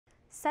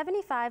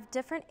75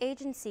 different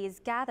agencies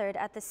gathered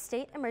at the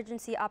State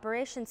Emergency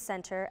Operations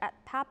Center at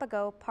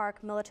Papago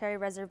Park Military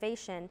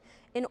Reservation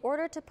in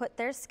order to put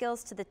their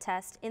skills to the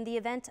test in the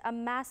event a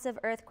massive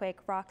earthquake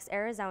rocks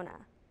Arizona.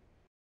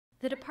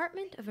 The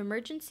Department of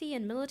Emergency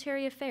and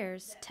Military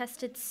Affairs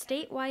tested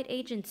statewide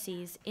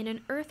agencies in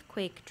an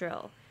earthquake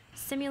drill,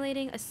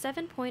 simulating a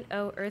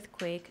 7.0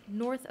 earthquake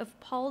north of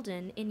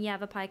Paulden in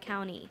Yavapai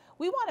County.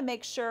 We want to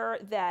make sure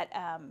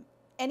that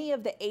any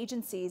of the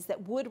agencies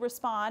that would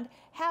respond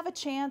have a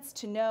chance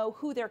to know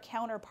who their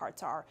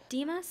counterparts are.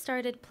 DEMA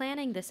started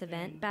planning this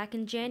event back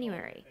in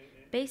January,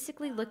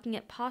 basically looking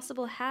at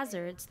possible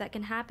hazards that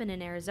can happen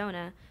in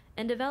Arizona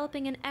and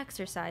developing an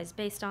exercise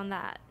based on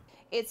that.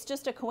 It's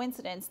just a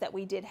coincidence that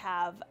we did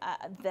have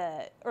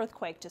the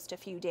earthquake just a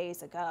few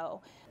days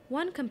ago.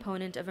 One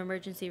component of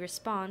emergency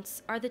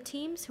response are the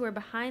teams who are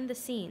behind the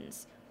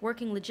scenes,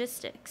 working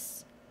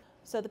logistics.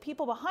 So the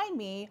people behind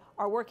me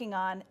are working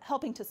on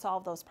helping to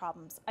solve those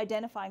problems,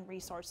 identifying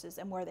resources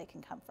and where they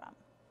can come from.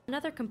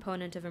 Another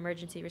component of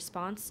emergency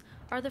response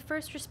are the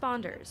first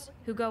responders,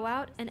 who go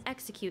out and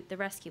execute the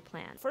rescue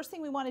plan. First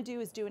thing we want to do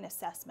is do an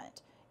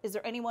assessment. Is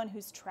there anyone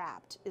who's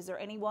trapped? Is there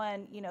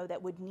anyone,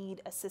 that would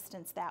need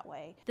assistance that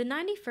way? The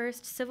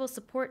 91st Civil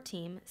Support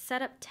Team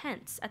set up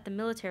tents at the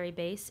military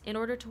base in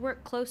order to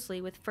work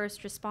closely with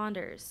first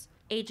responders.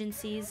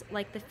 Agencies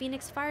like the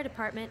Phoenix Fire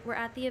Department were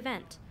at the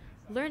event,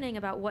 learning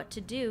about what to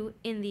do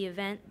in the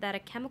event that a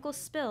chemical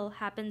spill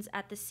happens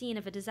at the scene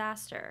of a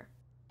disaster.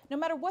 No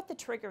matter what the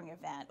triggering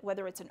event,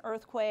 whether it's an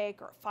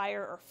earthquake or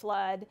fire or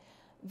flood,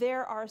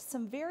 there are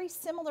some very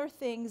similar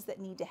things that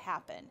need to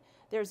happen.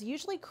 There's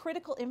usually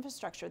critical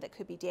infrastructure that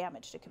could be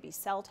damaged. It could be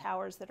cell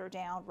towers that are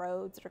down,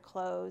 roads that are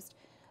closed.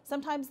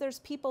 Sometimes there's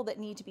people that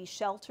need to be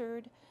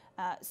sheltered.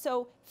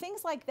 So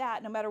things like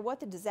that, no matter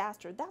what the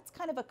disaster, that's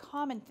kind of a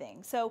common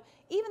thing. So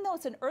even though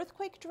it's an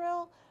earthquake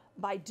drill,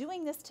 by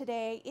doing this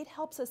today, it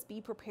helps us be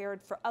prepared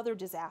for other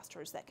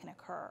disasters that can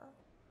occur.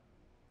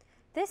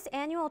 This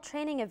annual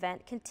training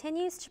event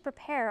continues to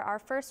prepare our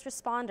first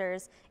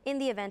responders in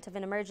the event of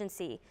an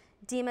emergency.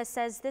 DEMA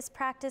says this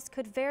practice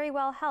could very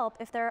well help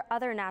if there are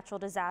other natural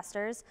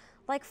disasters,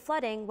 like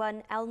flooding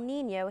when El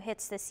Nino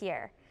hits this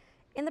year.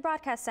 In the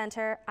Broadcast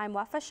Center, I'm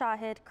Wafa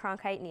Shahid,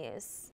 Cronkite News.